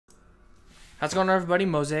How's it going, everybody?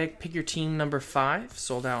 Mosaic, pick your team number 5.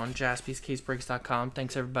 Sold out on jaspyscasebreaks.com.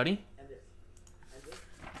 Thanks, everybody.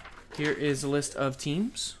 Here is a list of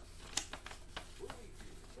teams.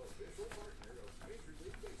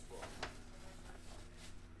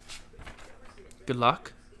 Good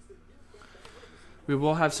luck. We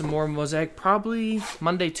will have some more Mosaic probably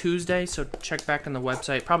Monday, Tuesday, so check back on the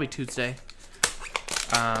website. Probably Tuesday.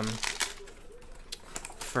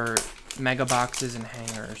 For mega boxes and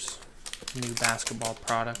hangers. New basketball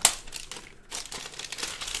product.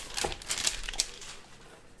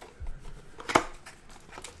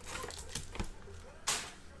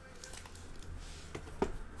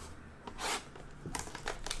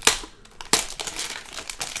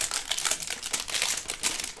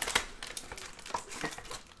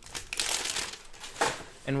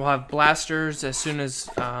 And we'll have blasters as soon as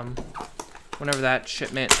whenever that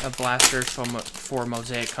shipment of blasters for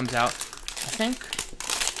Mosaic comes out. I think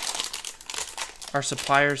our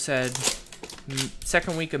supplier said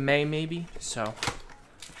second week of May, maybe. So.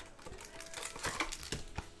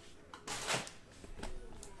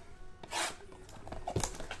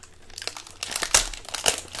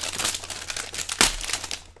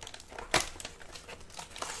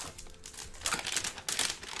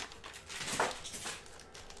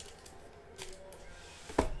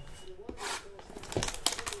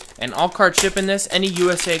 And all cards shipping this. Any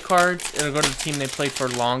USA cards, it'll go to the team they played for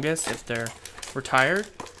longest if they're retired.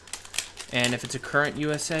 And if it's a current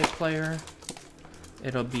USA player,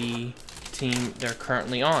 it'll be team they're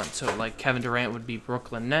currently on. So like Kevin Durant would be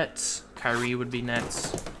Brooklyn Nets, Kyrie would be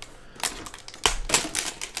Nets,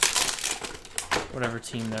 whatever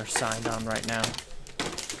team they're signed on right now.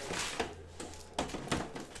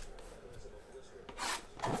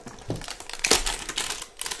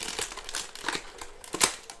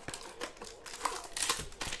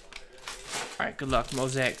 Alright, good luck.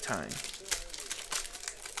 Mosaic time.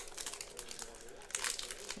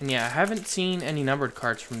 And yeah, I haven't seen any numbered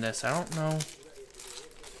cards from this. I don't know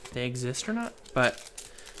if they exist or not, but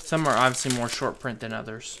some are obviously more short print than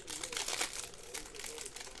others.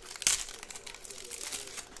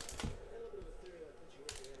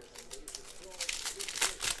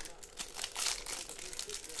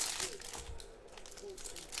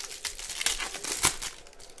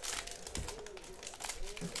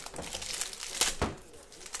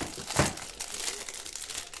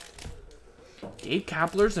 Gabe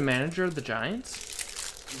Kapler's the manager of the Giants?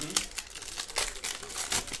 Mm-hmm.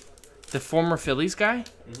 The former Phillies guy?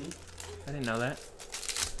 Mm-hmm. I didn't know that.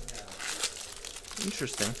 Yeah.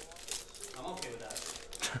 Interesting. I'm okay with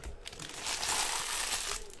that.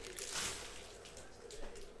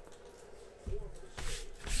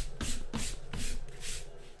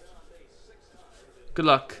 Good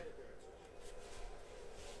luck.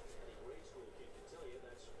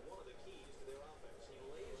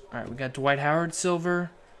 Alright, we got Dwight Howard,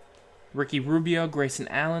 silver. Ricky Rubio, Grayson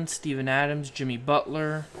Allen, Steven Adams, Jimmy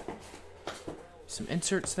Butler. Some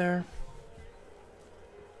inserts there.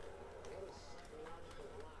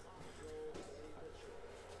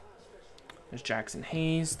 There's Jackson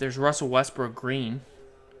Hayes. There's Russell Westbrook green.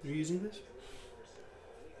 Are you using this?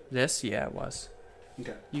 This? Yeah, it was.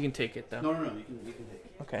 Okay. You can take it, though. No. You can take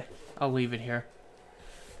it. Okay. I'll leave it here.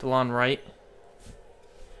 DeLon Wright.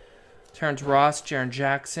 Terrence Ross, Jaren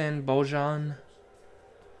Jackson, Bojan.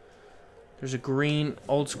 There's a green,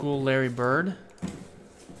 old school Larry Bird.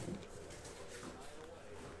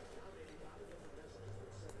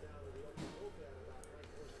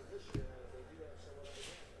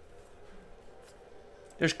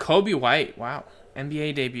 There's Kobe White. Wow.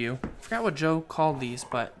 NBA debut. I forgot what Joe called these,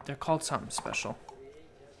 but they're called something special.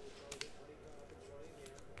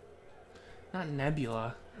 Not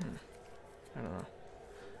Nebula. I don't know.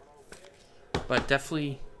 But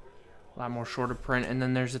definitely a lot more shorter print. And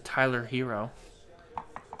then there's a Tyler Hero.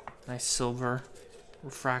 Nice silver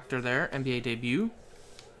refractor there. NBA debut.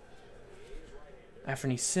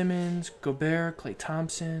 Anthony Simmons, Gobert, Klay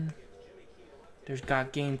Thompson. There's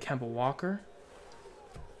Got Game, Kemba Walker.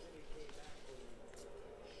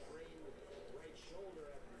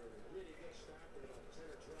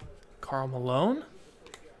 Karl Malone.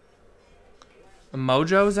 A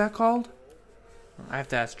Mojo, is that called? I have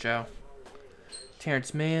to ask Joe.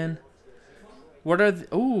 Terrence Mann. What are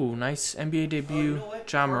the... Ooh, nice NBA debut. You know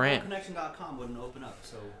John Morant. Connection.com wouldn't open up,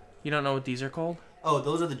 so... You don't know what these are called? Oh,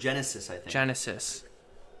 those are the Genesis, I think. Genesis.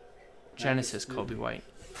 Genesis, Kobe White.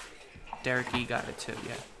 Derek E. got it too,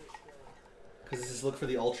 yeah. Because this is look for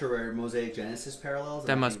the ultra rare Mosaic Genesis parallels.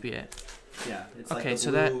 That must be it. Yeah, it's okay, like the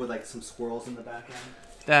so blue that, with like some squirrels in the background.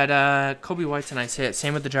 That Kobe White's a nice hit.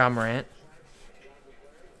 Same with the John Morant.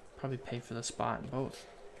 Probably pay for the spot in both.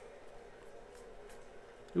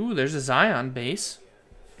 Ooh, there's a Zion base.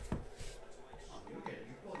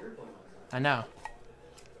 I know.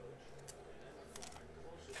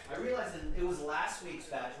 I realized it was last week's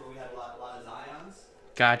batch where we had a lot of Zions.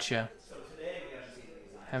 Gotcha. So today we haven't seen any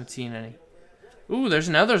Zions. Haven't seen any. Ooh, there's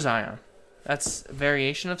another Zion. That's a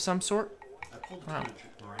variation of some sort. I pulled Wow.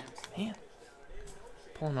 Morant. Man.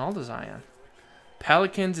 Pulling all the Zion.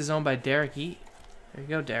 Pelicans is owned by Derek E. There you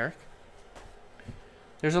go, Derek.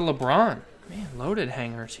 There's a LeBron. Man, loaded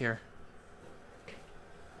hangers here.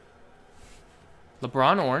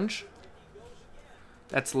 LeBron orange.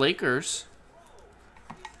 That's Lakers.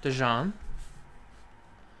 DeJean.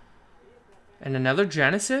 And another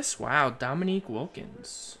Genesis. Wow, Dominique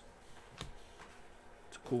Wilkins.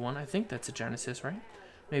 It's a cool one. I think that's a Genesis, right?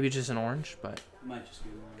 Maybe just an orange, but It might just be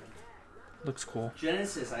one. looks cool.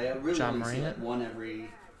 Genesis, I really John only see Morant. like one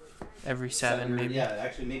every Seven, maybe. Yeah,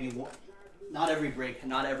 actually maybe one. Not every break.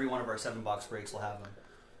 Not every one of our 7-box breaks will have them.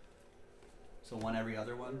 So one every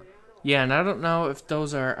other one. Yeah, and I don't know if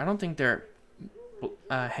those are... I don't think they're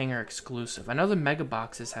hanger exclusive. I know the mega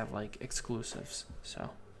boxes have, like, exclusives, so...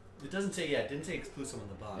 It doesn't say, yeah, it didn't say exclusive on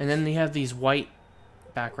the box. And then they have these white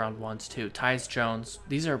background ones, too. Tyus Jones.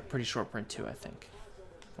 These are pretty short print, too, I think.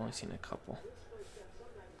 I've only seen a couple.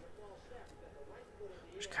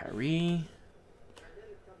 There's Kyrie.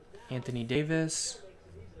 Anthony Davis.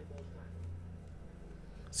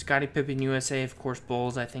 Scottie Pippen, USA, of course,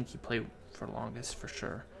 Bulls. I think he played for longest, for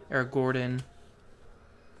sure. Eric Gordon.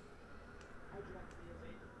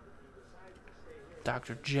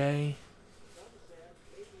 Dr. J.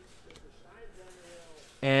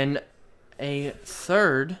 And a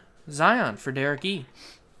third Zion for Derek E.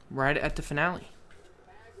 Right at the finale.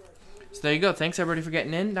 So there you go. Thanks, everybody, for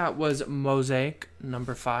getting in. That was Mosaic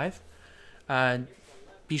number 5.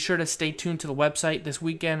 Be sure to stay tuned to the website this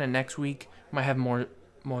weekend, and next week might have more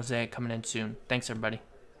Mosaic coming in soon. Thanks, everybody.